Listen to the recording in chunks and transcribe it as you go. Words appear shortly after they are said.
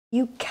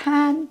You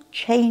can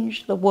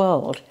change the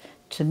world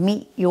to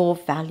meet your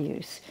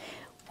values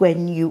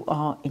when you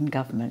are in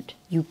government.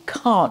 You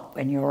can't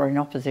when you're in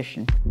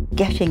opposition.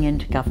 Getting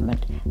into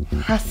government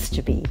has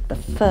to be the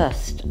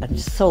first and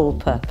sole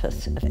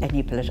purpose of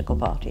any political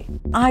party.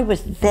 I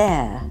was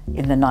there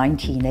in the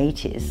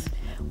 1980s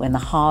when the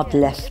hard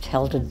left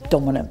held a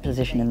dominant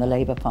position in the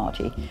Labour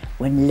Party,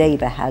 when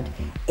Labour had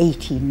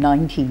 18,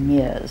 19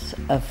 years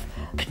of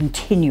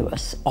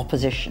continuous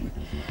opposition.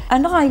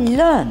 And I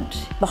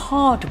learnt the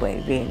hard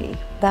way, really,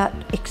 that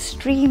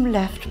extreme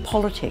left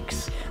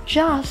politics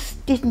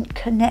just didn't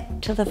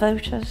connect to the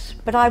voters.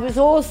 But I was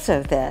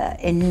also there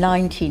in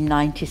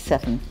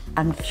 1997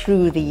 and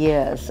through the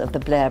years of the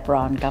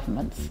Blair-Brown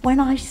governments, when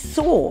I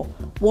saw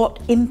what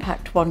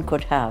impact one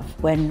could have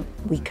when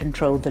we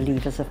controlled the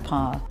levers of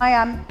power. I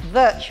am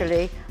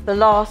virtually the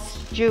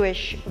last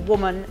Jewish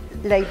woman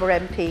Labour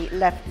MP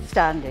left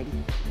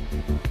standing.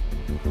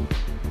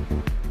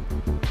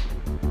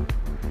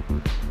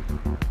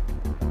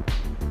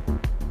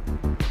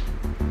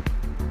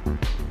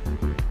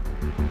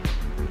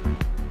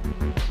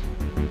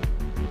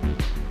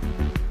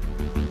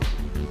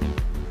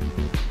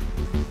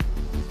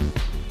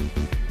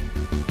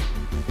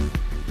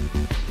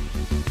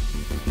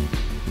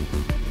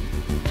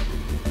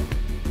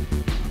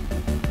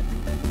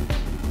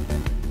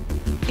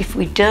 If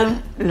we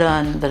don't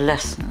learn the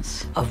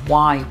lessons of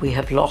why we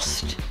have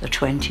lost the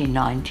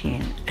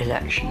 2019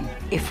 election,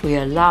 if we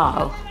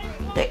allow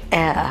the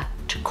heir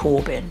to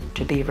Corbyn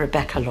to be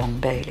Rebecca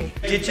Long-Bailey.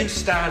 Did you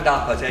stand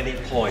up at any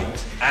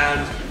point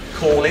and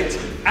call it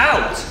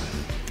out?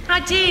 I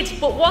did,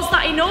 but was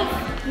that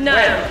enough? No,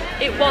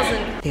 it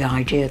wasn't. The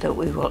idea that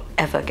we will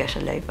ever get a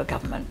Labour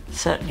government,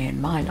 certainly in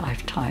my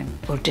lifetime,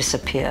 will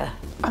disappear.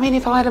 I mean,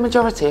 if I had a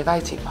majority of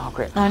 80,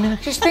 Margaret, I know.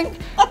 just think,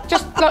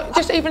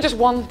 just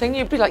one thing,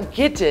 you'd be like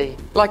giddy,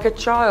 like a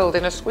child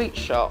in a sweet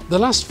shop. The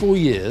last 4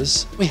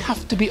 years, we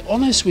have to be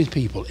honest with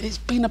people. It's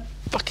been a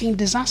fucking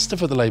disaster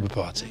for the Labour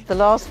Party. The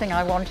last thing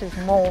I want is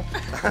more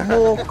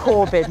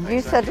Corbyn.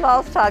 You said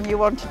last time you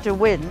wanted to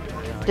win,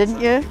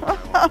 didn't you?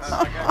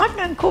 I've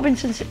known Corbyn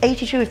since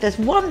 '82. If there's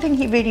one thing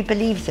he really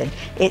believes in,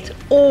 it's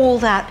all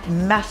that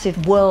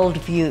massive world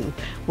view,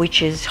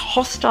 which is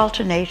hostile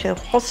to NATO,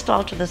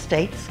 hostile to the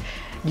states,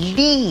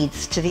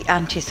 leads to the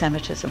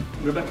anti-Semitism.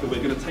 Rebecca,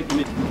 we're going to take a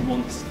minute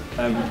once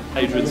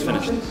Adrian's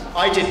finished.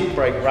 I didn't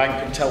break rank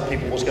and tell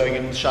people what's going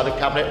in the shadow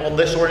cabinet on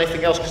this or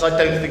anything else, because I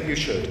don't think you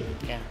should.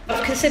 Yeah.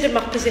 I've considered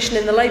my position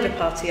in the Labour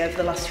Party over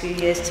the last few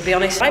years, to be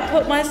honest. I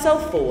put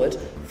myself forward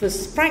for,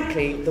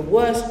 frankly, the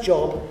worst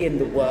job in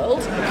the world,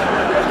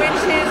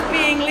 which is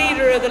being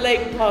leader of the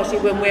Labour Party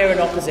when we're in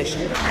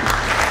opposition.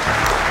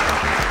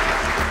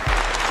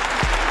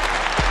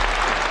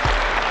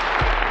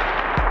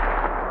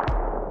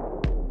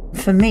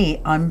 For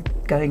me, I'm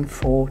going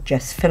for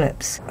Jess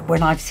Phillips.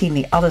 When I've seen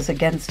the others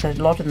against her, a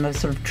lot of them are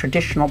sort of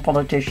traditional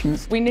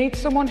politicians. We need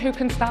someone who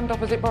can stand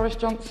opposite Boris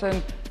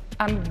Johnson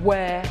and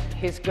wear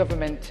his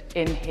government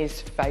in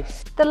his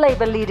face. The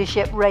Labour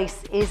leadership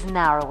race is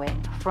narrowing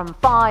from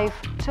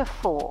 5 to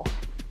 4.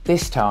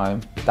 This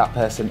time, that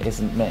person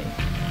isn't me.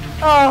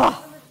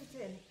 Oh!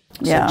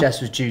 So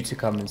Jess was due to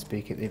come and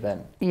speak at the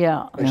event.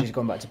 Yeah. But she's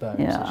gone back to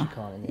Birmingham, so she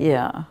can't anymore.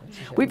 Yeah.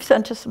 We've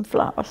sent her some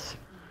flowers.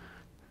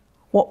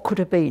 What could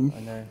have been? I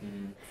know.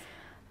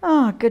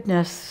 Oh,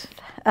 goodness.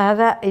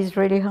 That is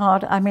really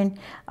hard. I mean,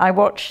 I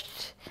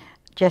watched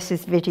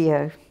Jess's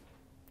video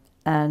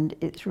and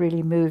it's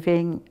really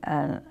moving,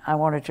 and I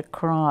wanted to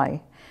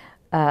cry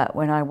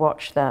when I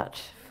watched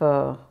that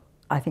for,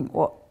 I think,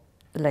 what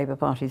the Labour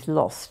Party's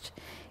lost.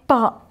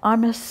 But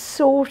I'm a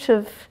sort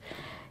of,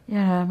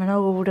 I'm an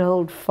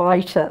old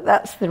fighter.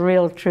 That's the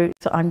real truth.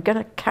 So I'm going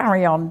to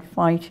carry on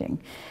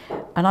fighting.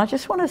 And I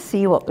just want to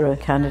see what there are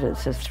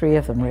candidates, there's 3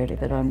 of them really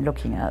that I'm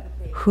looking at,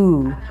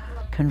 who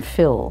can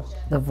fill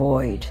the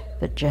void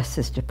that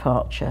Jess's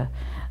departure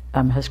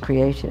has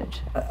created.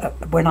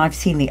 When I've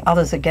seen the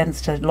others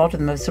against her, a lot of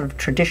them are sort of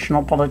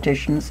traditional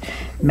politicians,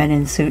 men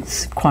in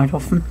suits quite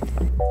often.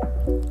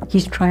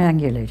 He's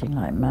triangulating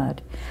like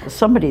mad.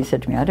 Somebody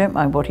said to me, I don't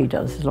mind what he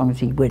does as long as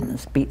he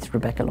wins, beats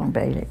Rebecca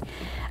Long-Bailey.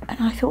 And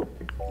I thought,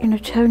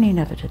 Tony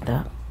never did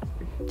that.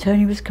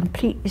 Tony was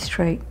completely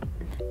straight,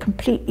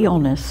 completely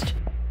honest.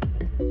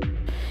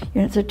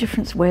 It's a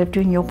different way of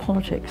doing your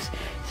politics.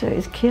 So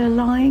is Keir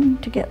lying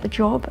to get the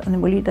job, and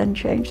will he then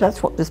change?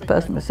 That's what this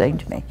person was saying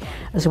to me,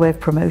 as a way of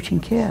promoting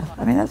Keir.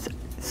 I mean, that's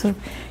sort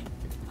of,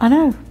 I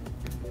know.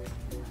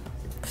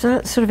 So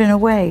that's sort of, in a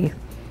way,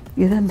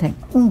 you then think,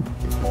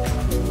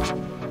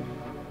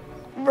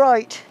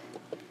 Right.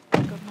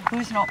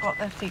 Who's not got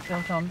their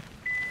seatbelt on?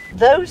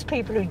 Those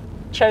people who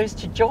chose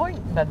to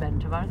join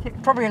Momentum, I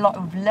think probably a lot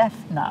who've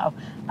left now,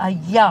 are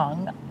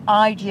young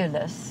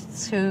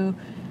idealists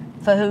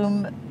for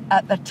whom,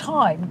 at the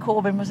time,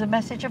 Corbyn was a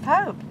message of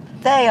hope.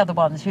 They are the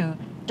ones who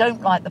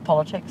don't like the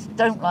politics,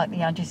 don't like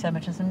the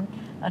anti-Semitism,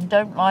 and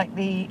don't like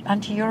the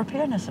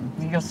anti-Europeanism.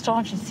 You're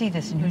starting to see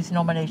this in who's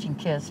nominating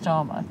Keir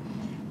Starmer.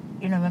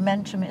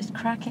 Momentum is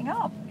cracking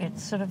up.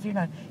 It's sort of,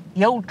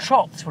 the old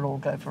trots will all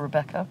go for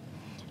Rebecca,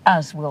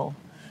 as will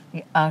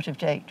the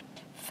out-of-date,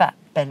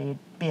 fat-bellied,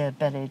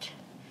 beer-bellied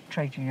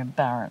trade union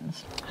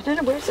barons. I don't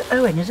know, where's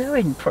Owen? Is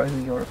Owen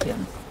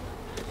pro-European?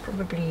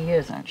 Probably he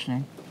is,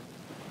 actually.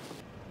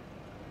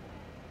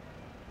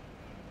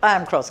 I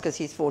am cross because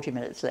he's 40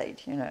 minutes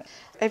late, you know.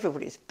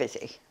 Everybody's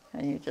busy,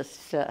 and you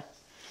just,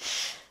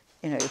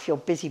 you know, if you're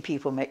busy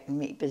people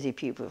meet busy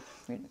people,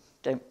 you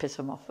don't piss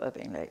them off for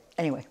being late.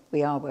 Anyway,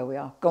 we are where we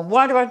are. Go on,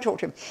 why do I talk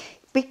to him?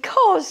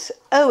 Because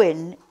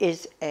Owen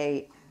is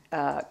a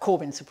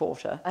Corbyn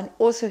supporter, and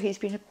also he's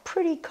been a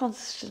pretty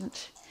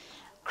constant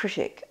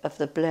critic of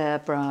the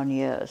Blair-Brown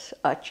years,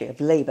 actually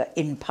of Labour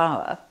in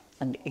power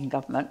and in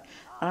government,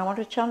 and I want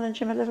to challenge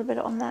him a little bit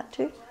on that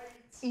too.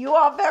 You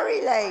are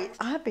very late.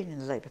 I've been in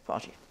the Labour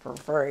Party for a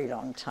very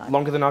long time.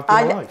 Longer than I've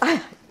been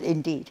alive.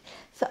 Indeed.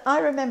 So I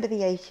remember the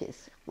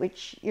 80s,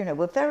 which, you know,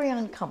 were very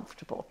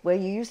uncomfortable, where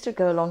you used to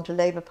go along to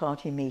Labour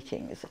Party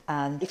meetings,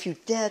 and if you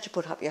dared to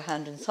put up your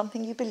hand on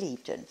something you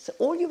believed in, so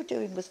all you were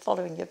doing was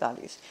following your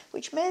values,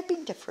 which may have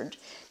been different.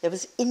 There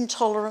was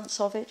intolerance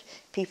of it.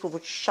 People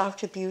would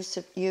shout abuse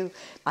at you.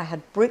 I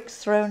had bricks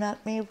thrown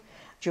at me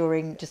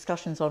during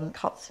discussions on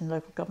cuts in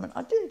local government.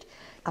 I did.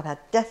 I've had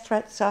death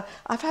threats, so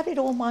I've had it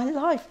all my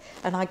life,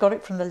 and I got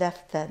it from the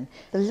left then.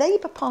 The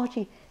Labour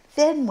Party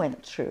then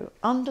went through,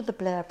 under the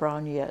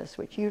Blair-Brown years,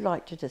 which you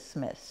like to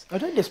dismiss. I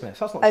don't dismiss,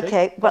 that's not true.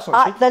 Okay,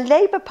 well, the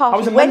Labour Party I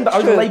was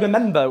a Labour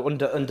member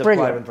under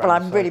Blair and Brown. Well,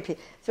 I'm really pleased.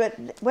 So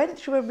it went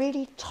through a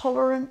really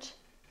tolerant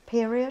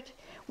period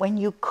when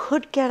you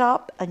could get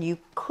up and you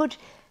could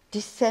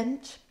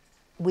dissent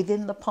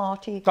within the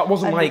party. That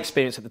wasn't my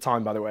experience at the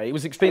time, by the way. It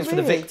was experience for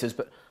the victors,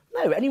 but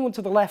no, anyone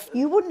to the left.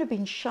 You wouldn't have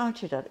been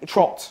shouted at.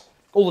 Trot.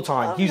 All the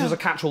time. Used as a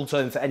catch-all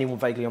term for anyone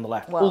vaguely on the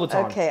left. Well, all the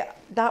time. Okay,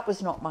 that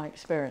was not my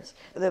experience.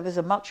 There was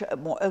a much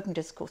more open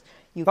discourse.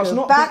 That's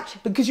not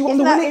because you were on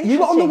the winning. You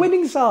were on the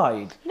winning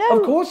side. No,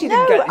 of course you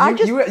didn't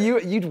get.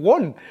 You'd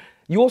won.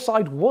 Your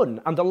side won,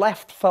 and the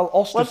left felt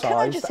ostracised. Well,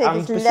 can I just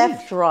say this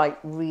left-right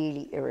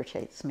really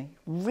irritates me.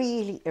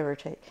 Really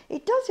irritates.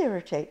 It does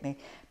irritate me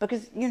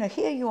because, you know,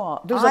 here you are.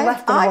 There's a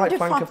left and a right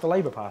flank of the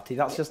Labour Party.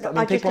 That's just. I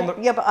mean, people on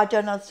the. Yeah, but I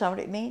don't understand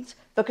what it means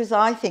because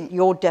I think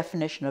your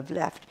definition of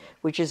left,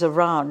 which is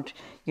around,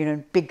 you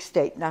know, big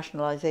state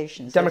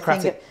nationalisations.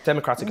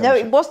 Democratic. No,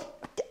 it wasn't.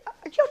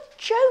 You're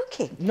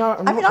joking. No,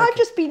 I'm not joking. I've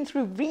just been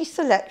through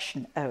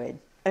reselection,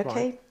 Owen.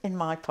 Okay, right. In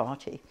my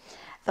party,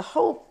 the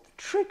whole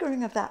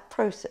triggering of that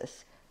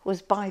process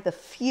was by the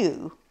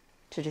few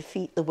to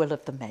defeat the will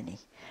of the many.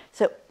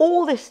 So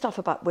all this stuff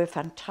about we're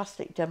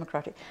fantastic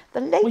democratic. The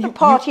Labour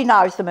Party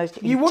now is the most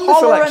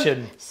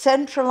intolerant,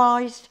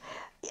 centralised,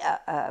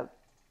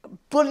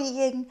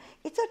 bullying.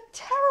 It's a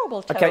terrible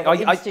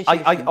institution.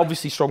 I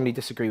obviously strongly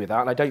disagree with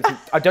that, and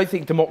I don't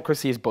think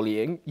democracy is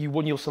bullying. You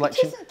won your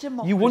selection. It isn't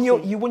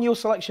democracy. You won your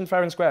selection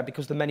fair and square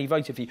because the many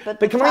voted for you. But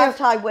the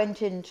fact I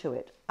went into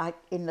it,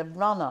 in the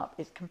run-up,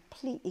 is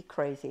completely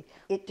crazy.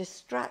 It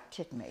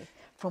distracted me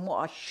from what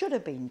I should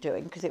have been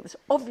doing because it was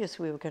obvious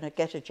we were going to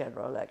get a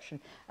general election,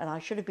 and I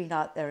should have been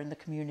out there in the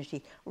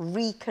community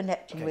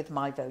reconnecting with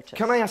my voters.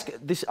 Can I ask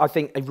this? I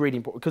think is really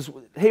important because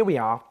here we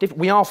are.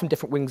 We are from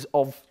different wings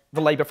of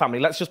the Labour family.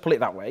 Let's just put it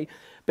that way.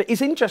 But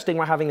it's interesting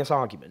we're having this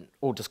argument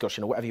or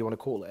discussion or whatever you want to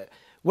call it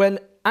when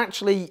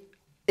actually,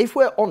 if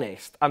we're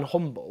honest and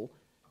humble,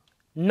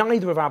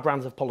 neither of our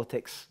brands of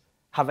politics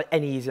have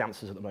any easy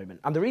answers at the moment.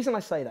 And the reason I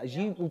say that is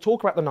we'll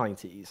talk about the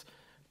 90s,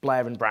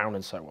 Blair and Brown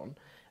and so on,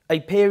 a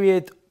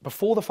period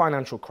before the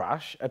financial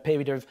crash, a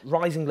period of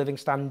rising living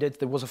standards.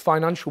 There was a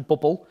financial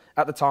bubble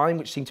at the time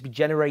which seemed to be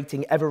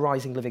generating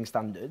ever-rising living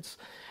standards.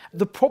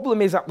 The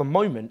problem is at the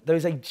moment there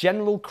is a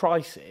general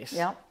crisis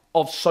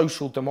of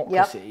social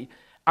democracy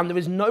and there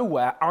is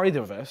nowhere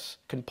either of us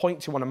can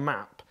point to on a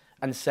map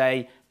and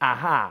say,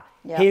 aha,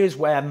 here's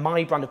where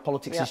my brand of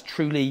politics is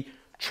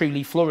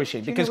truly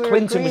flourishing because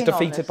Clinton was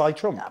defeated by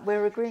Trump.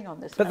 We're agreeing on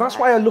this. But that's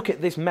why I look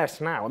at this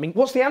mess now. I mean,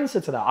 what's the answer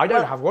to that? I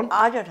don't have one.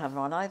 I don't have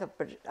one either,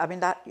 but I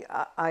mean,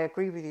 I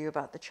agree with you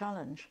about the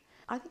challenge.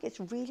 I think it's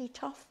really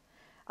tough.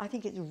 I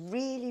think it's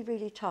really,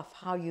 really tough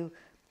how you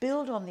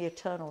build on the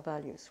eternal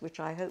values, which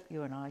I hope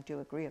you and I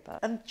do agree about,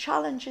 and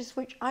challenges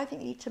which I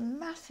think lead to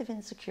massive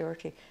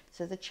insecurity.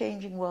 So the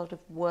changing world of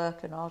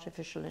work and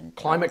artificial intelligence.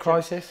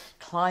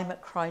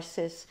 Climate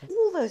crisis.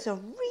 All those are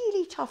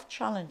really tough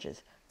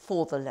challenges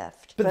for the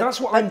left. But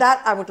that's what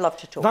I would love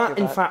to talk to you about.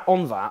 In fact,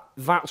 on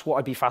that's what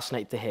I'd be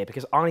fascinated to hear,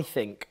 because I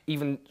think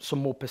even some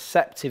more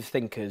perceptive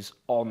thinkers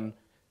on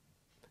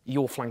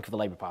your flank of the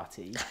Labour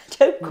Party...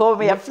 Don't call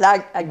me a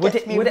flank.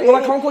 Well,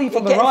 I can't call you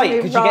from the right,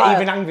 because you get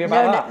even angry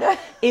about that.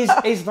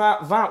 Is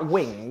that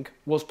wing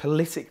was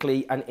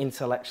politically and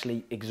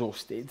intellectually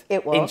exhausted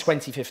in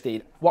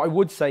 2015. What I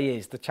would say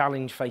is the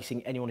challenge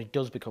facing anyone who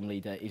does become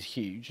leader is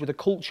huge. With a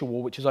culture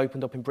war which has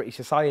opened up in British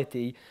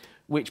society,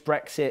 which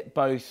Brexit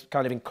both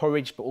kind of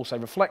encouraged but also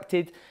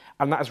reflected,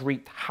 and that has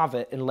wreaked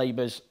havoc in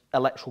Labour's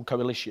electoral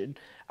coalition.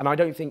 And I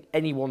don't think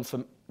anyone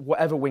from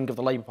whatever wing of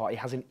the Labour Party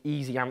has an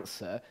easy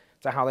answer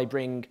to how they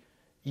bring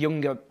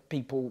younger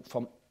people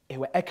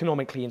who are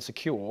economically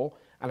insecure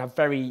and have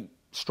very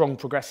strong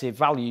progressive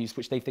values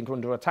which they think are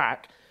under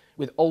attack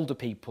with older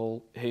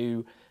people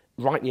who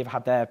rightly have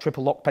had their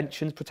triple lock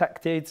pensions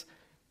protected,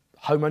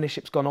 home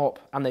ownership's gone up,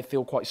 and they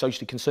feel quite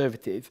socially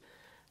conservative.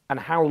 And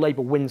how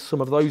Labour wins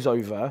some of those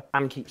over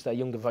and keeps their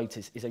younger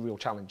voters is a real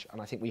challenge.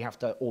 And I think we have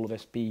to, all of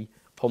us, be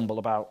humble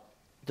about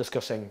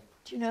discussing.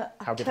 Do you know,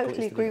 I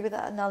totally agree with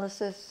that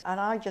analysis. And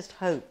I just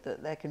hope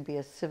that there can be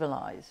a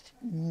civilised,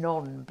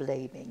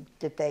 non-blaming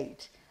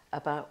debate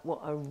about what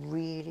are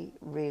really,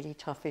 really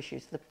tough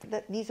issues.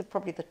 These are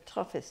probably the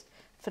toughest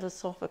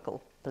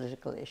philosophical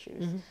political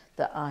issues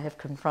that I have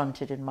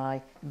confronted in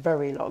my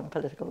very long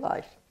political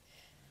life.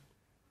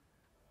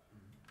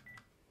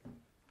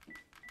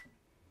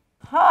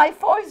 Hi,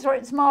 Foyser,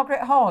 it's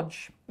Margaret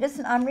Hodge.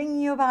 Listen, I'm ringing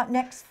you about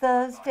next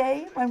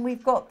Thursday when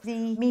we've got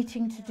the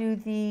meeting to do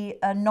the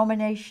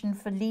nomination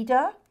for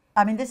leader.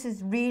 I mean, this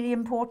is really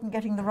important,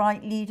 getting the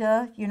right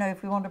leader, you know,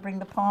 if we want to bring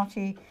the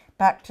party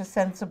back to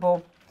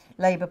sensible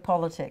Labour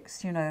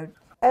politics, you know.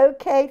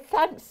 OK,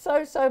 thanks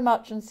so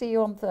much and see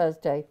you on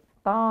Thursday.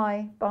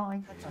 Bye.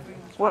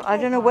 Well, I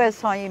don't know where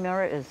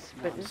Saima is.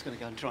 But I'm just going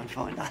to go and try and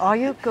find out. Are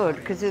you? Good,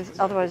 because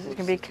otherwise it's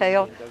going to be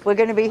chaos. We're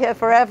going to be here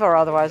forever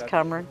otherwise,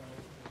 Cameron.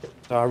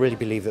 So I really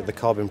believe that the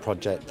Corbyn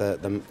project,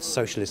 the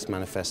Socialist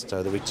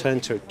Manifesto, the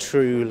return to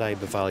true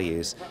Labour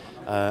values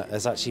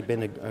has actually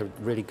been a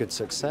really good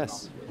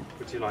success.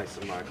 Would you like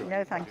some, Margaret?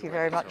 No, thank you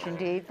very much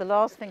indeed. The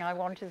last thing I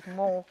want is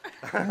more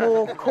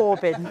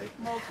Corbyn.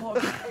 More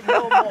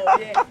Corbyn,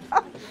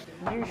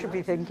 yeah. You should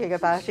be thinking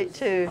about it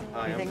too.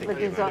 I am think thinking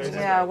the design, about it.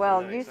 yeah,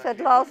 well, you said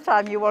last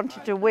time you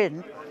wanted to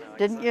win,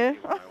 didn't you?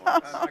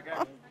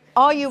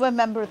 Are you a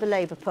member of the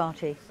Labour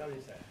Party?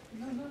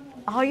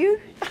 Are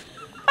you?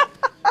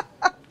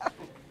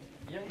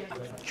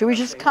 Should we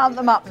just count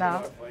them up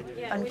now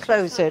and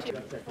close it?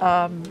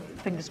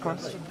 Fingers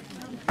crossed.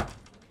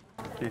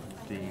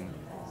 15,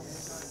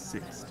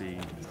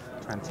 16,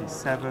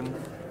 27,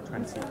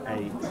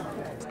 28.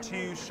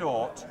 Too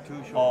short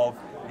of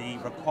the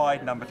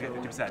required number to get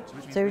 50%.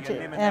 Which means So we to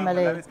eliminate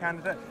Emily. the lowest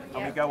candidate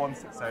and we go on.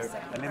 So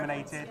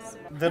eliminated.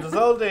 The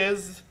result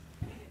is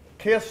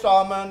Keir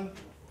Starmer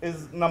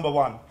is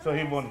 #1, so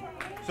he won.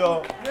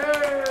 So.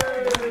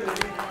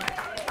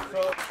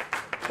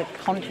 The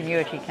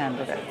continuity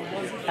candidate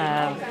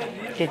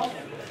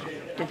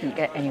didn't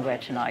get anywhere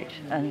tonight,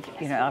 and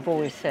you know I've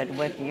always said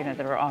whether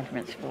there are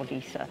arguments for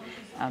Lisa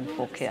and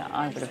for Keir,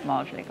 I would have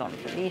marginally gone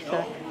for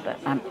Lisa, but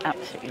I'm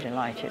absolutely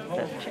delighted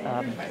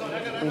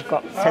that we've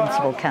got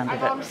sensible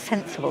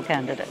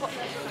candidate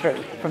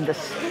through from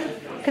this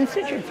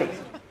constituency.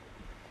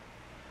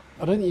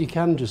 I don't think you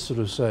can just sort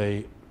of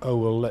say, oh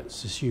well,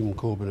 let's assume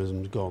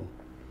Corbynism's gone,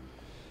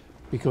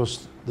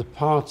 because the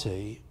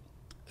party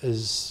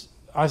is.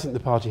 I think the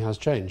party has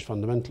changed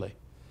fundamentally.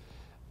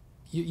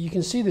 You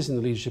can see this in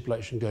the leadership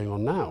election going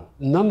on now.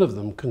 None of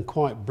them can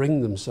quite bring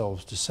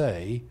themselves to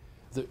say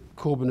that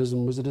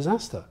Corbynism was a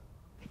disaster.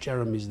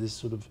 Jeremy's this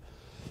sort of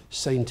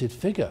sainted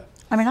figure.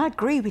 I mean, I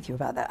agree with you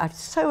about that. I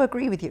so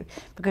agree with you,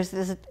 because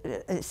there's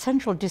a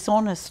central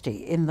dishonesty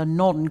in the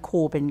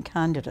non-Corbyn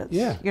candidates.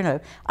 Yeah. You know,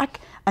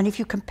 and if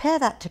you compare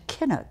that to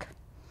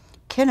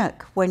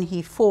Kinnock, when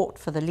he fought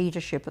for the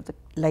leadership of the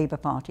Labour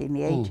Party in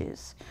the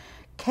 80s,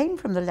 came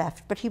from the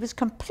left, but he was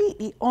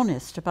completely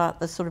honest about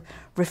the sort of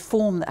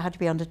reform that had to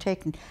be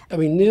undertaken. I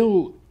mean,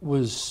 Neil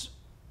was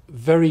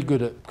very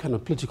good at kind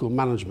of political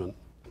management,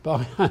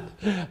 but I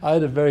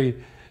had a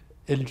very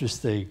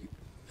interesting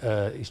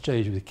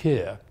exchange with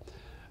Keir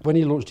when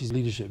he launched his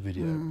leadership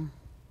video, and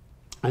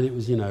it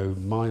was,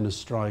 miners'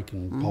 strike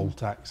and poll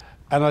tax.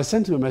 And I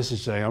sent him a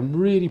message saying, I'm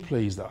really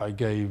pleased that I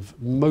gave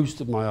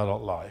most of my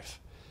adult life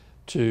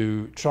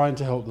to trying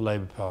to help the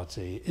Labour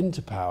Party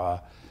into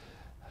power,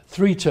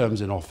 3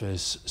 terms in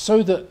office,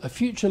 so that a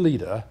future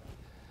leader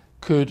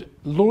could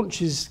launch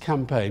his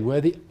campaign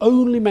where the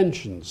only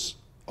mentions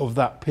of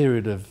that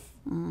period of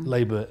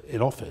Labour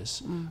in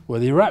office were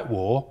the Iraq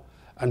War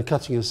and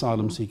cutting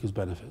asylum seekers'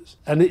 benefits.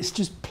 And it's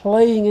just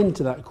playing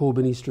into that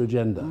Corbynista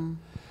agenda.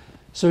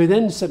 So he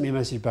then sent me a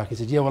message back and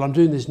said, yeah, well, I'm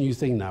doing this new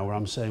thing now where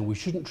I'm saying we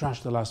shouldn't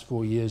trash the last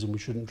 4 years and we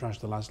shouldn't trash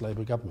the last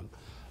Labour government.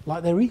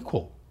 Like they're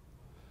equal.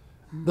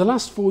 The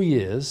last 4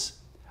 years,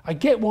 I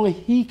get why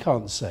he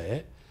can't say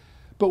it,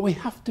 but we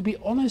have to be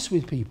honest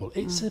with people.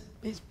 It's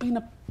been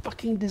a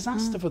fucking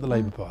disaster for the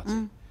Labour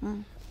Party.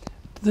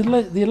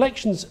 The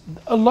elections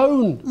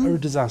alone are a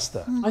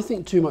disaster. I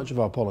think too much of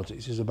our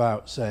politics is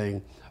about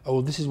saying, oh,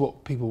 well, this is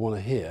what people want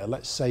to hear.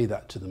 Let's say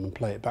that to them and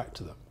play it back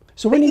to them.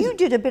 So when you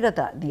did a bit of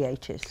that in the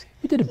 80s.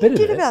 You did a bit of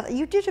it.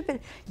 You did a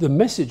bit. The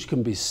message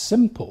can be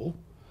simple,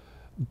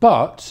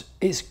 but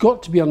it's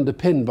got to be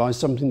underpinned by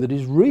something that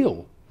is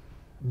real.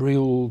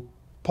 Real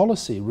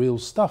policy, real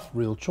stuff,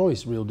 real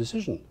choice, real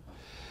decision.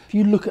 If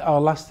you look at our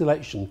last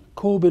election,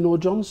 Corbyn or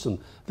Johnson,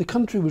 the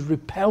country was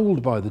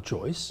repelled by the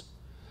choice,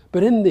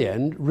 but in the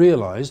end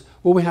realised,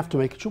 well, we have to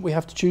make a choice. We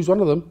have to choose one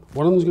of them.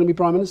 One of them is going to be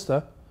Prime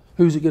Minister.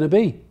 Who's it going to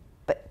be?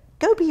 But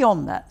go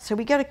beyond that. So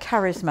we get a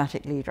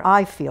charismatic leader.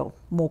 I feel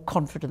more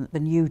confident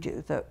than you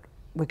do that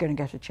we're going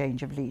to get a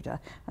change of leader,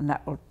 and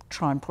that will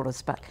try and pull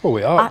us back. Well,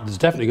 we are. There's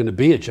definitely going to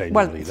be a change of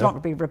leader. Well, it's not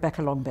going to be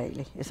Rebecca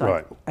Long-Bailey. It's like,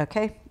 right.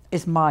 Okay?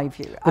 is my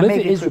view. Well, if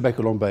it is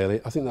Rebecca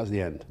Long-Bailey, I think that's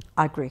the end.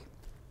 I agree.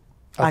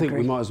 I think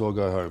we might as well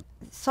go home.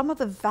 Some of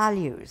the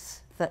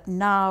values that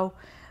now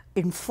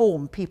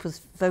inform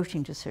people's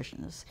voting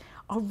decisions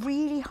are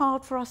really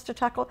hard for us to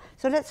tackle.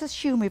 So let's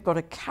assume we've got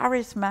a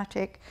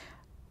charismatic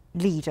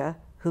leader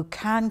who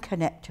can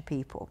connect to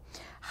people.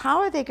 How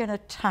are they going to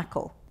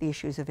tackle the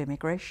issues of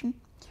immigration,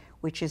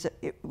 which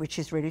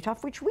is really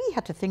tough, which we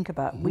had to think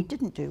about. We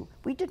didn't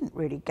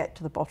really get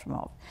to the bottom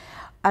of.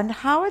 And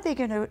how are they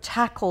going to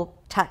tackle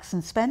tax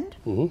and spend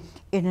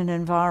in an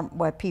environment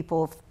where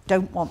people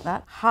don't want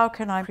that? How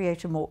can I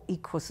create a more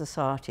equal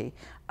society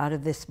out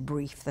of this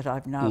brief that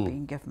I've now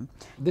been given?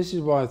 This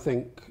is why I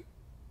think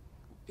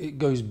it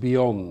goes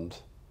beyond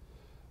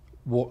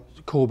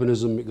what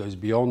Corbynism, it goes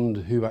beyond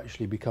who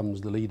actually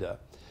becomes the leader.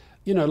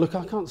 You know, look,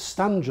 I can't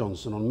stand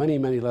Johnson on many,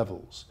 many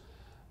levels,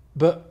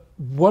 but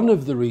one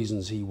of the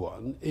reasons he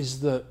won is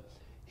that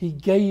he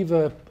gave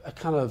a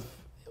kind of,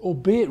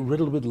 albeit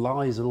riddled with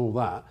lies and all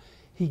that,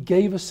 he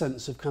gave a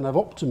sense of kind of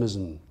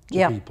optimism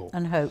to people.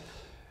 And hope.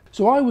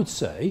 So I would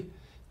say,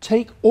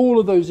 take all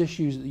of those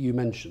issues that you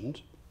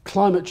mentioned,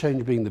 climate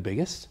change being the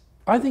biggest.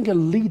 I think a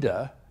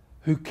leader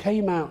who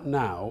came out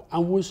now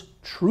and was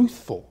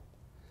truthful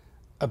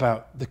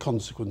about the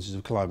consequences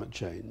of climate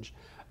change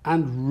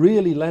and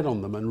really led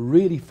on them and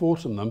really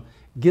fought on them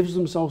gives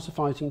themselves a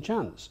fighting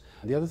chance.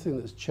 The other thing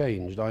that's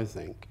changed, I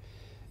think,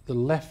 the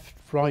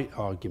left-right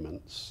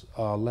arguments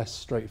are less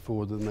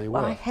straightforward than they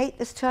were. Well, I hate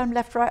this term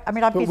left-right. I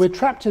mean, but we're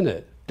trapped in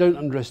it. Don't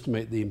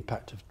underestimate the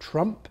impact of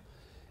Trump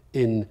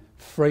in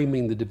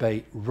framing the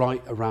debate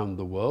right around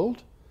the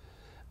world.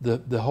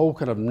 The whole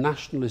kind of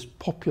nationalist,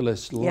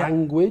 populist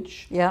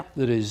language that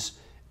is,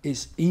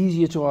 it's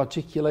easier to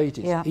articulate,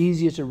 it's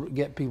easier to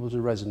get people to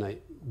resonate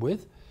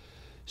with.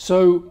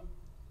 So,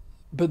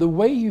 but the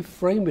way you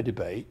frame a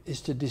debate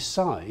is to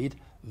decide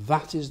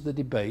that is the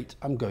debate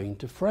I'm going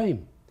to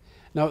frame.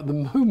 Now, at the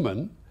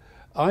moment,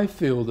 I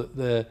feel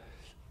that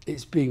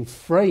it's being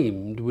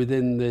framed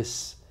within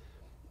this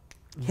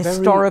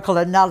historical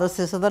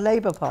analysis of the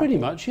Labour Party. Pretty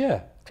much,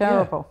 yeah.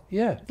 Terrible.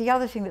 Yeah. The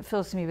other thing that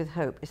fills me with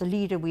hope is the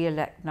leader we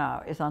elect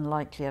now is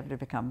unlikely ever to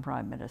become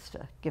Prime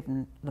Minister,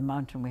 given the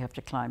mountain we have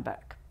to climb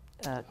back.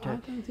 I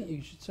don't think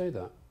you should say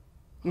that.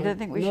 You don't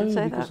think we should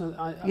say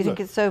that? You think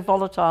it's so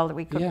volatile that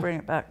we could bring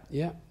it back?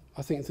 Yeah.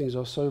 I think things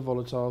are so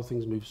volatile,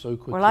 things move so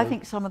quickly. Well, I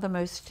think some of the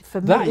most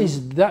familiar...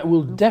 That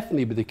will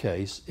definitely be the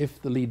case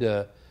if the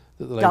leader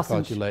that the Labour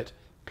Party elect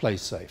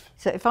plays safe.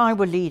 So if I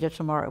were leader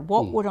tomorrow,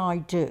 what would I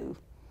do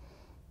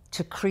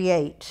to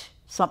create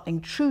something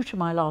true to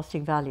my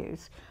lasting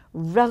values,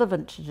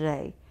 relevant to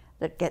today,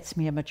 that gets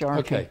me a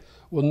majority? Okay,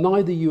 well,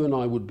 neither you and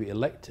I would be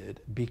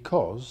elected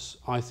because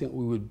I think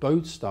we would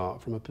both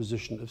start from a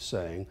position of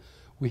saying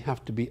we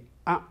have to be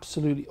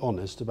absolutely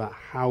honest about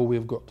how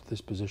we've got to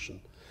this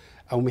position.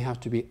 And we have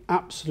to be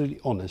absolutely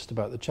honest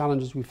about the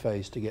challenges we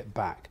face to get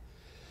back.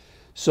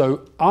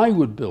 So I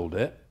would build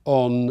it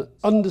on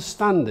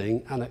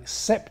understanding and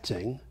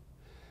accepting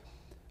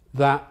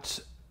that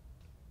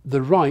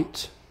the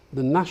right,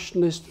 the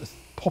nationalist,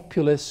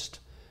 populist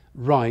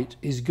right,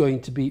 is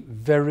going to be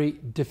very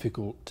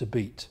difficult to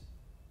beat.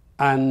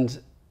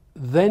 And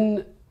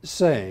then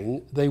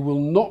saying they will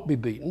not be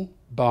beaten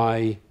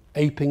by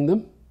aping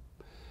them,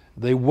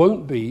 they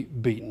won't be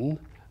beaten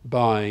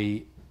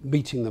by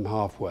meeting them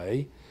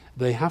halfway.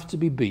 They have to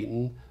be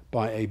beaten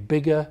by a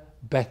bigger,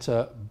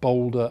 better,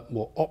 bolder,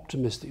 more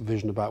optimistic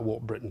vision about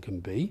what Britain can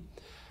be.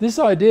 This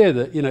idea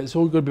that, you know, it's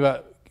all going to be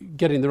about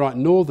getting the right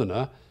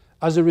northerner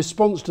as a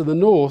response to the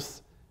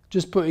North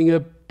just putting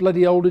a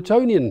bloody old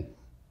Etonian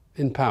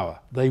in power.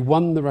 They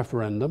won the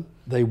referendum,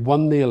 they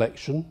won the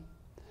election,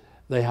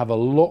 they have a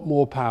lot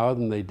more power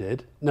than they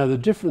did. Now, the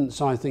difference,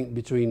 I think,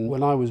 between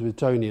when I was with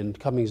Tony and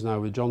Cummings now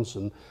with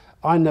Johnson,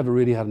 I never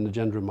really had an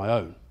agenda of my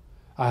own.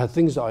 I had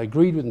things that I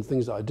agreed with and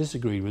things that I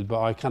disagreed with,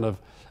 but I kind of,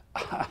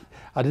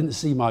 I didn't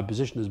see my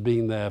position as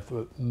being there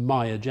for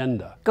my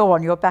agenda. Go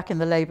on, you're back in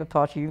the Labour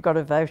Party, you've got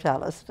to vote,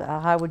 Alastair.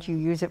 How would you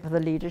use it for the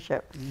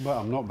leadership? Well,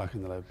 I'm not back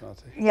in the Labour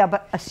Party. Yeah,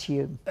 but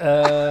assume.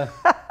 I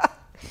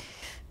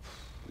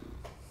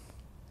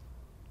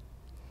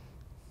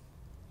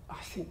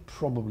think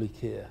probably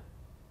Keir.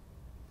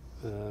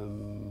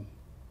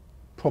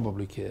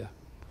 Probably Keir.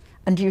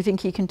 And do you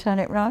think he can turn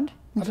it round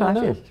in 5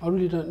 years? I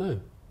really don't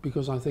know,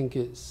 because I think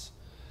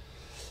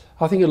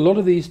a lot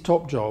of these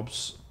top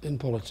jobs in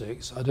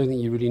politics, I don't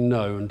think you really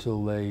know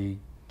until they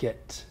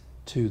get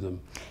to them.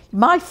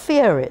 My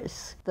fear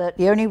is that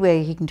the only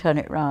way he can turn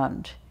it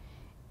round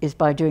is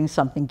by doing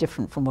something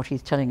different from what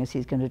he's telling us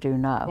he's going to do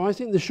now. Well, I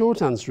think the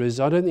short answer is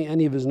I don't think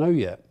any of us know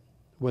yet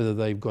whether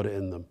they've got it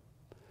in them.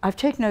 I've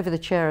taken over the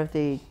chair of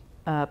the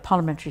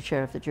parliamentary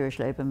chair of the Jewish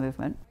Labour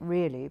movement,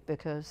 really,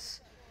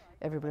 because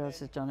everybody else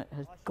has done it,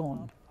 has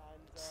gone.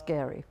 It's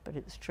scary, but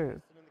it's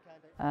true.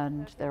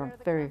 And there are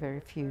very, very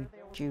few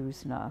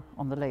Jews now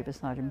on the Labour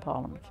side in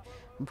Parliament.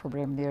 And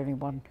probably I'm the only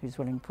one who's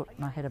willing to put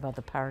my head above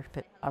the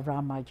parapet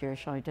around my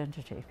Jewish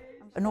identity.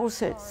 And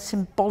also it's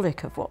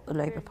symbolic of what the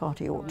Labour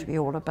Party ought to be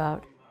all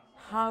about.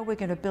 How we're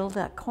going to build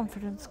that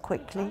confidence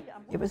quickly,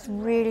 It was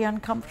really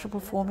uncomfortable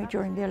for me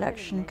during the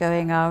election,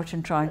 going out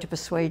and trying to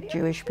persuade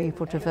Jewish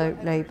people to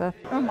vote Labour.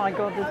 Oh my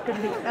God, there's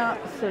going to be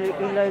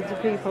absolutely loads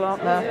of people,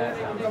 aren't there?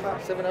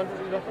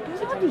 700.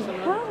 Bloody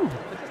hell.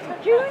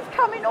 Jews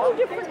come in all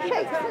different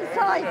shapes and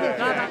sizes.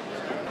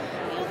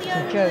 It's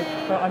a joke,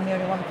 but I'm the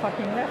only one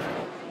fucking left.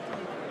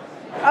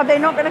 Are they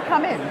not going to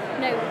come in?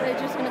 No, they're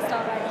just going to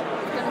start right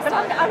now. But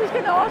I was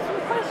going to ask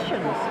them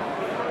questions.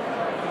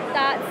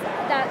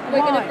 We're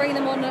going to bring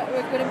them on.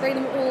 We're going to bring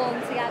them all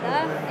on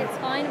together. It's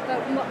fine,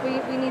 but we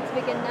need to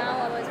begin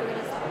now. Otherwise, we're going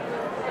to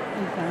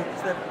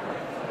start.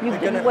 Okay. You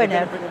can win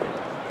it.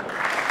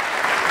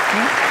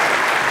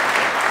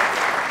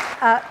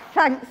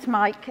 Thanks,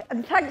 Mike,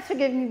 and thanks for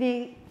giving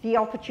me the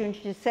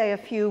opportunity to say a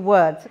few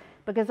words,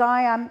 because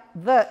I am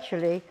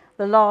virtually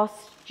the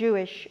last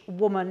Jewish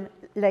woman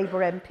Labour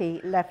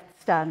MP left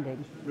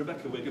standing.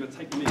 Rebecca, we're going to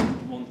take them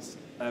in once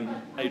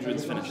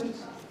Adrian's finished.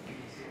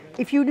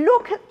 If you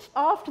look at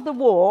after the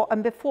war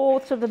and before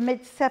sort of the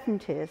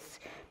mid-70s,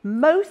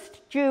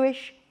 most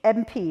Jewish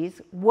MPs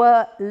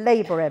were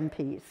Labour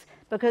MPs,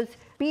 because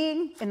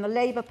being in the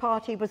Labour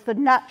Party was the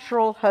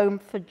natural home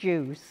for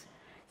Jews.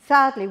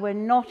 Sadly, we're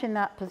not in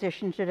that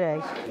position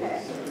today.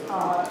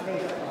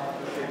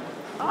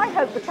 I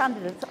hope the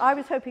candidates, I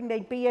was hoping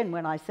they'd be in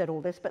when I said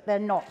all this, but they're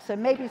not. So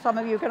maybe some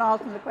of you can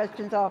ask them the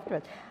questions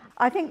afterwards.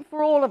 I think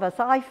for all of us,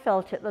 I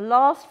felt it, the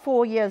last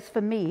 4 years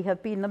for me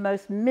have been the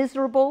most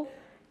miserable,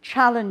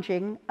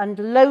 challenging and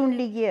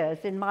lonely years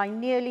in my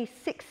nearly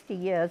 60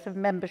 years of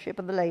membership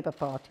of the Labour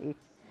Party.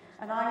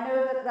 And I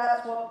know that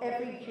that's what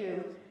every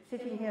Jew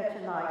sitting here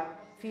tonight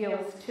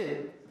feels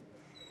too.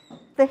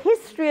 The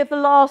history of the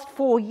last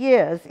 4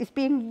 years is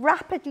being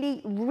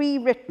rapidly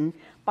rewritten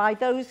by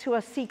those who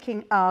are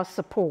seeking our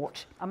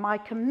support. And my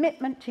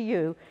commitment to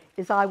you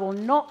is I will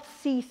not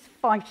cease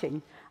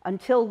fighting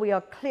until we are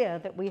clear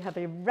that we have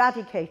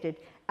eradicated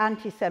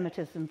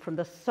anti-Semitism from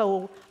the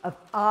soul of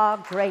our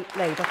great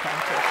Labour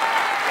Party.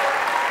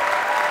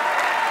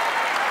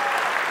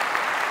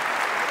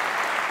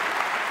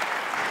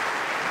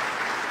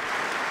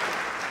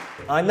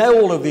 I know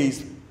all of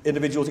these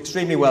individuals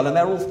extremely well, and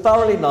they're all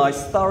thoroughly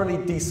nice, thoroughly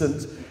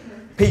decent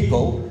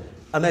people,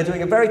 and they're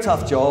doing a very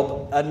tough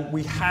job, and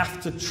we have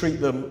to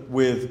treat them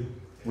with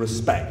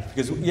respect,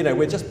 because, you know,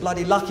 we're just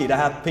bloody lucky to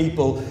have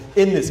people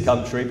in this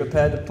country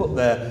prepared to put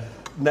their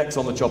necks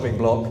on the chopping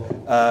block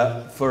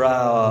for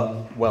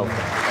our welfare.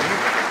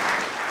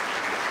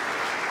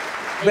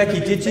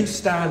 Becky, did you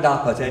stand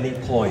up at any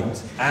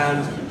point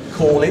and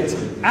call it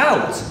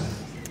out?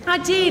 I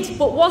did,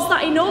 but was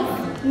that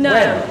enough?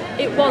 No,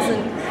 it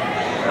wasn't.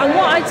 And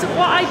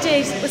what I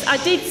did was I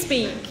did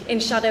speak in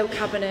Shadow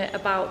Cabinet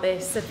about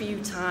this a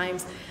few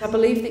times. I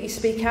believe that you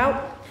speak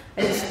out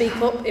and you speak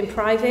up in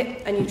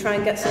private and you try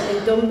and get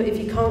something done, but if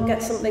you can't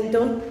get something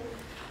done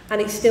and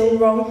it's still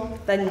wrong,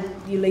 then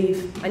you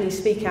leave and you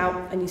speak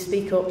out and you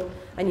speak up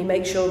and you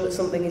make sure that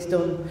something is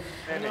done.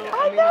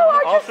 I know,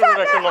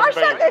 I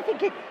sat there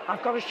thinking,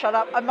 I've got to shut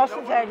up, I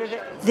mustn't say anything.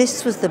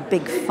 This was the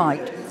big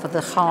fight for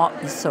the heart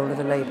and soul of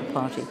the Labour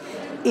Party.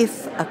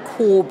 If a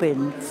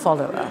Corbyn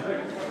follower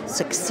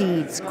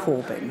succeeds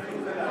Corbyn,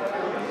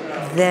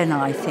 then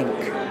I think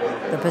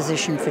the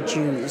position for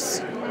Jews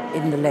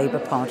in the Labour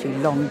Party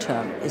long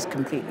term is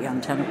completely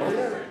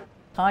untenable.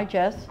 Hi,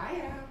 Jess.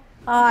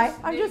 Hi,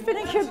 I'm just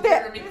finishing a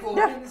bit.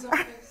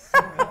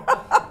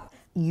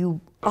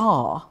 You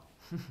are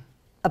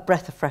a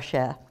breath of fresh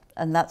air,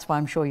 and that's why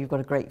I'm sure you've got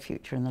a great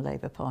future in the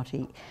Labour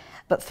Party.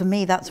 But for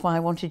me, that's why I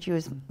wanted you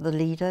as the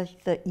leader,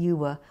 that you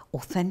were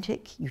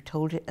authentic, you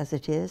told it as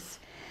it is,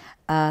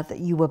 that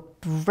you were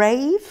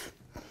brave,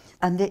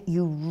 and that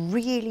you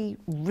really,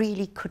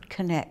 really could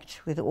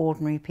connect with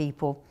ordinary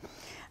people.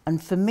 And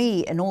for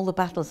me, in all the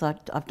battles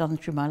I've done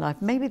through my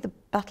life, maybe the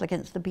battle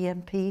against the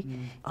BNP,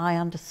 I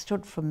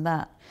understood from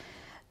that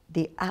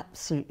the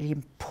absolute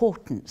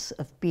importance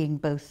of being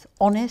both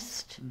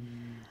honest,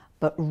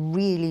 but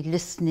really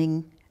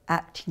listening,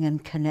 acting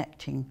and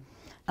connecting.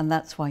 And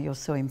that's why you're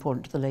so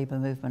important to the Labour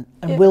movement,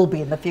 and will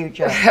be in the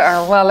future.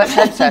 Well, let's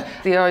hope so.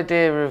 The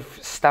idea of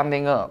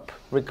standing up,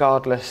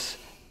 regardless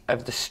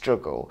of the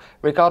struggle,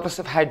 regardless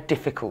of how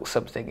difficult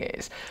something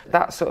is,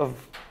 that sort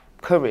of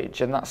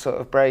courage and that sort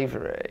of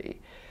bravery,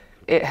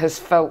 it has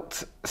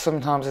felt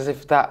sometimes as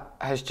if that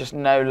has just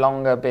no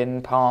longer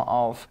been part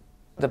of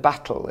the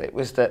battle. It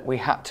was that we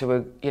had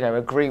to,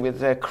 agree with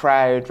the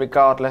crowd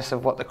regardless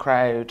of what the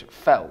crowd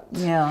felt.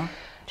 Yeah.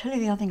 Tell you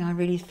the other thing I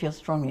really feel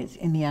strongly is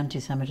in the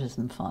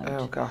anti-Semitism fight.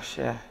 Oh gosh,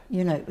 yeah.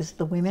 You know, it was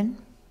the women.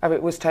 Oh,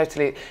 it was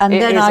totally. And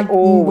then I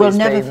will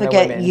never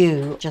forget the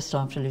you, just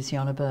after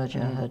Luciana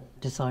Berger had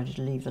decided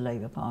to leave the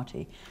Labour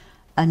Party,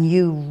 and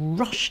you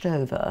rushed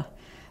over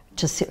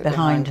to sit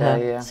behind her,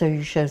 yeah. So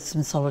you showed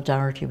some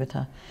solidarity with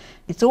her.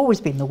 It's always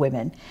been the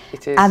women.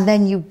 It is. And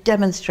then you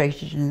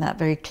demonstrated in that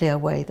very clear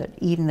way that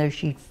even though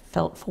she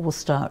felt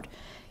forced out,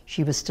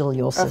 she was still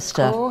your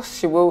sister. Of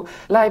course. Well,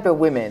 Labour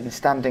women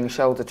standing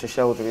shoulder to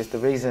shoulder is the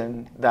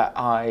reason that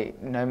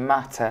no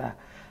matter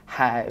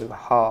how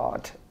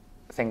hard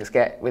things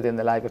get within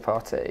the Labour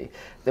Party,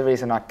 the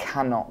reason I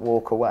cannot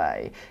walk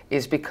away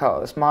is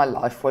because my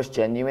life was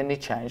genuinely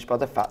changed by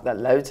the fact that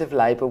loads of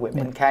Labour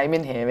women came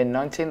in here in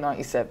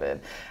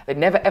 1997. They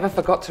never ever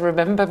forgot to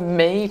remember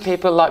me,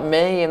 people like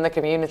me in the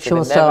community.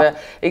 Sure Start.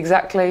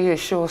 Exactly, your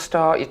Sure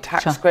Start, your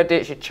tax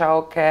credits, your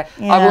childcare.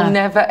 I will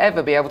never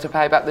ever be able to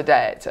pay back the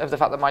debt of the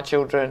fact that my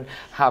children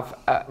have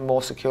a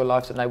more secure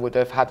life than they would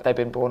have had they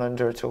been born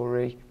under a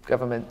Tory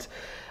government.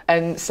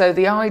 And so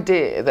the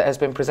idea that has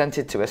been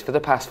presented to us for the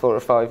past 4 or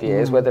 5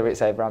 years, whether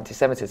it's over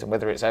anti-Semitism,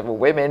 whether it's over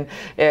women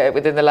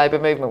within the Labour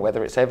movement,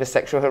 whether it's over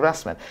sexual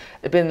harassment,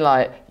 they've been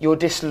like, you're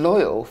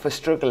disloyal for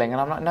struggling.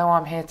 And I'm like, no,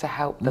 I'm here to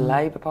help the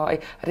Labour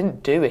Party. I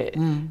didn't do it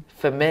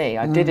for me.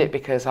 I did it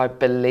because I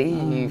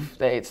believe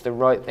that it's the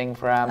right thing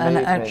for our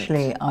movement. And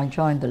actually, I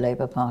joined the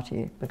Labour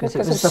Party because it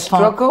was the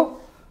struggle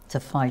to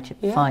fight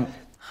it.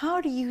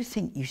 How do you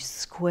think you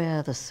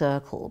square the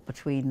circle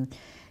between,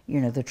 you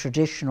know, the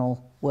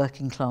traditional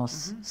working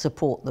class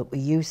support that we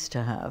used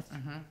to have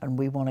and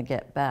we want to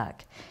get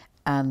back,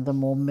 and the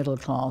more middle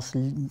class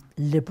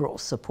liberal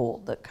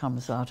support that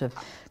comes out of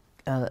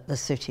the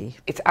city?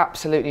 It's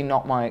absolutely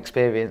not my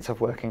experience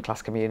of working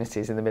class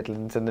communities in the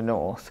Midlands and the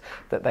North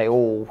that they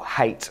all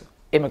hate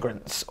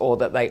immigrants or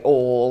that they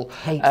all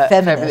hate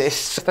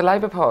feminists. The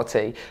Labour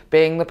Party,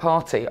 being the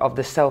party of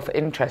the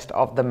self-interest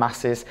of the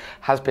masses,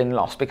 has been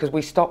lost because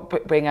we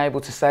stopped being able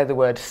to say the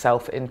word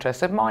self-interest.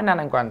 So my nan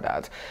and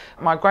granddad,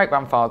 my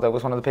great-grandfather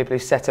was one of the people who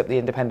set up the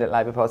Independent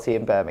Labour Party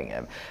in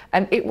Birmingham,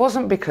 and it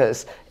wasn't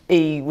because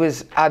he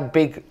had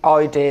big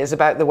ideas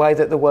about the way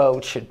that the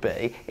world should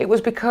be. It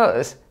was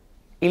because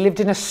he lived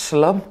in a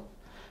slum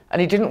and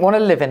he didn't want to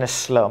live in a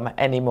slum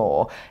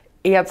anymore.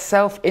 He had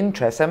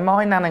self-interest, and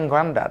my nan and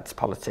granddad's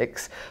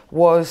politics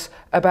was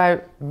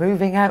about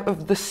moving out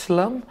of the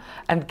slum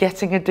and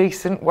getting a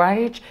decent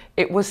wage.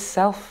 It was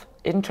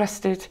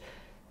self-interested.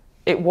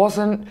 It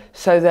wasn't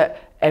so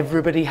that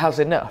everybody has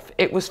enough.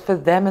 It was for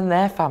them and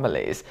their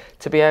families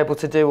to be able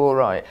to do all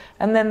right.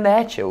 And then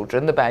their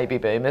children, the baby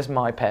boomers,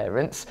 my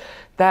parents,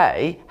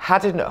 they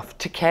had enough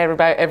to care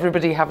about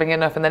everybody having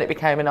enough, and then it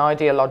became an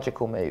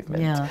ideological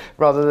movement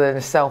rather than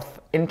a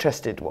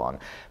self-interested one.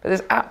 But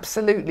there's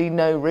absolutely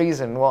no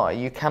reason why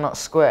you cannot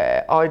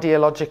square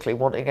ideologically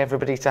wanting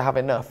everybody to have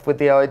enough with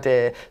the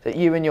idea that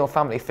you and your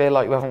family feel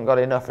like you haven't got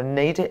enough and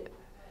need it.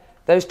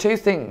 Those two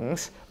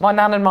things, my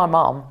nan and my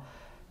mum,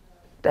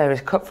 they were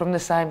cut from the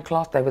same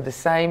cloth. They were the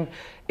same,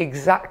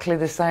 exactly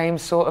the same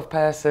sort of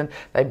person.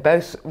 They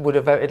both would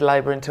have voted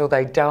Labour until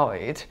they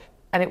died.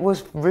 And it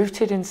was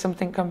rooted in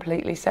something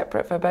completely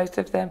separate for both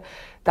of them.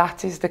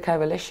 That is the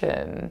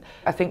coalition.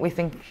 I think we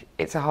think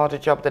it's a harder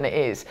job than it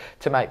is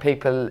to make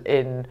people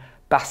in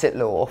Bassett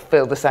Law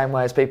feel the same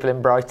way as people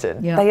in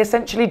Brighton. They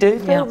essentially do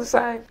feel the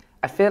same.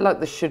 I feel like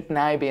there should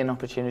now be an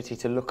opportunity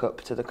to look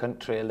up to the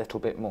country a little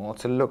bit more,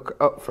 to look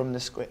up from the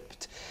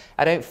script.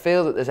 I don't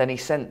feel that there's any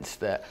sense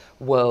that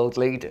world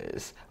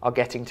leaders are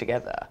getting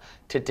together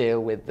to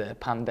deal with the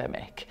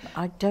pandemic.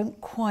 I don't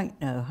quite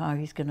know how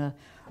he's going to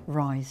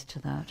rise to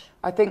that.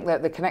 I think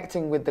that the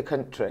connecting with the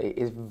country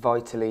is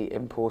vitally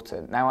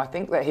important. Now, I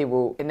think that he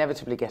will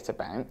inevitably get a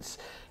bounce.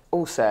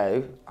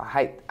 Also,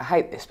 I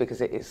hate this because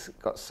it has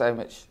got so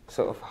much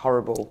sort of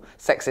horrible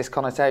sexist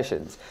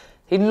connotations.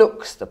 He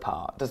looks the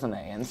part, doesn't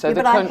he? And so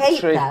the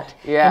country. I hate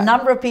that. A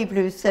number of people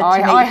who've said to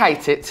me. I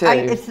hate it too.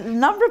 It's a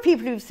number of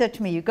people who've said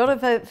to me, you've got to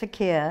vote for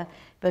Keir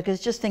because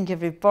just think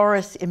if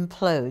Boris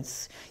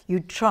implodes,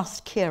 you'd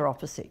trust Keir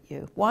opposite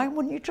you. Why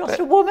wouldn't you trust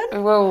a woman?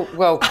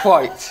 Well,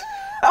 quite.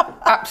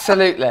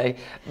 Absolutely.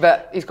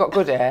 But he's got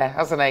good hair,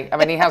 hasn't he? I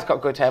mean, he has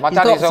got good hair. My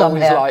daddy's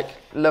always like,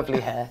 lovely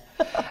hair.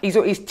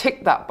 He's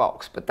ticked that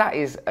box, but that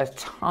is a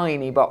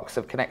tiny box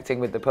of connecting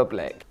with the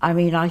public. I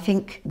mean, I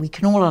think we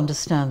can all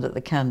understand that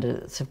the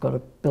candidates have got to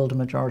build a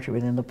majority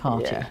within the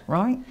party,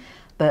 right?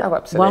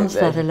 But once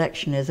that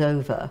election is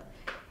over,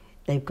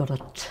 they've got to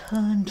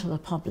turn to the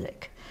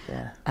public.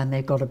 And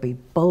they've got to be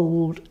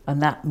bold,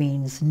 and that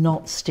means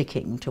not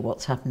sticking to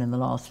what's happened in the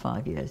last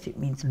 5 years. It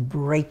means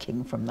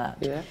breaking from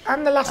that.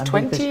 And the last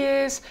 20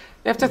 years.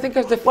 You have to think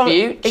of the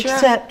future.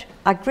 Except,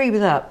 I agree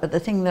with that, but the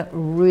thing that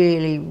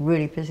really,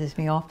 really pisses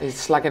me off is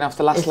slagging off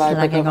the last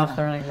Labour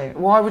government.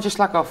 Why would you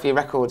slag off your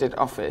record in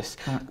office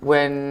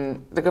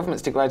when the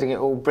government's degrading it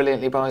all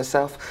brilliantly by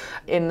itself?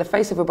 In the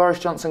face of a Boris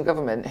Johnson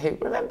government, who,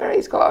 remember,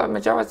 he's got a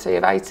majority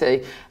of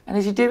 80, and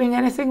is he doing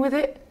anything with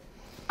it?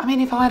 I mean,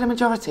 if I had a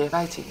majority of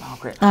 80,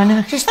 Margaret, I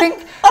know. Just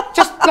think,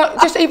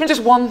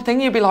 just one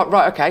thing, you'd be like,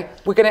 right, okay,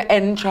 we're going to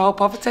end child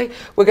poverty,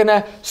 we're going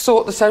to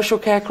sort the social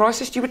care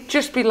crisis. You would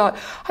just be like,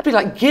 I'd be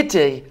like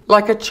giddy,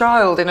 like a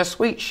child in a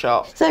sweet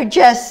shop. So,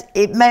 Jess,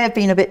 it may have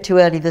been a bit too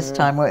early this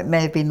time, or it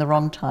may have been the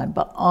wrong time,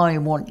 but I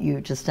want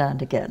you to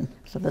stand again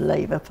for the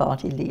Labour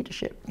Party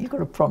leadership. You've got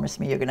to promise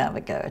me you're going to have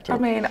a go at it. I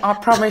mean, I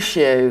promise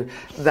you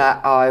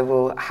that I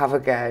will have a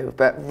go,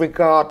 but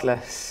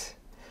regardless,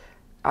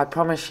 I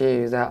promise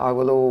you that I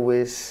will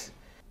always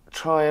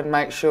try and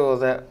make sure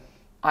that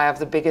I have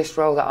the biggest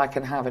role that I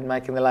can have in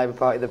making the Labour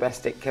Party the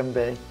best it can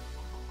be.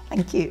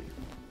 Thank you.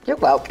 You're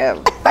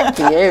welcome. Thank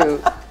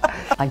you.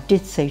 I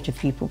did say to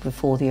people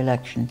before the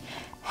election,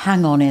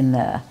 hang on in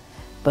there,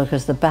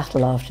 because the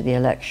battle after the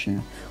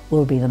election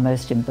will be the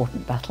most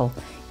important battle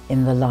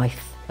in the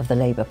life of the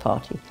Labour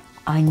Party.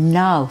 I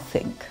now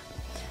think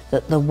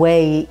that the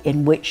way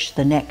in which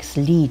the next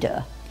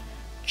leader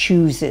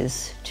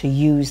chooses to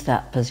use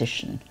that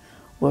position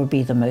will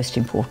be the most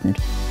important.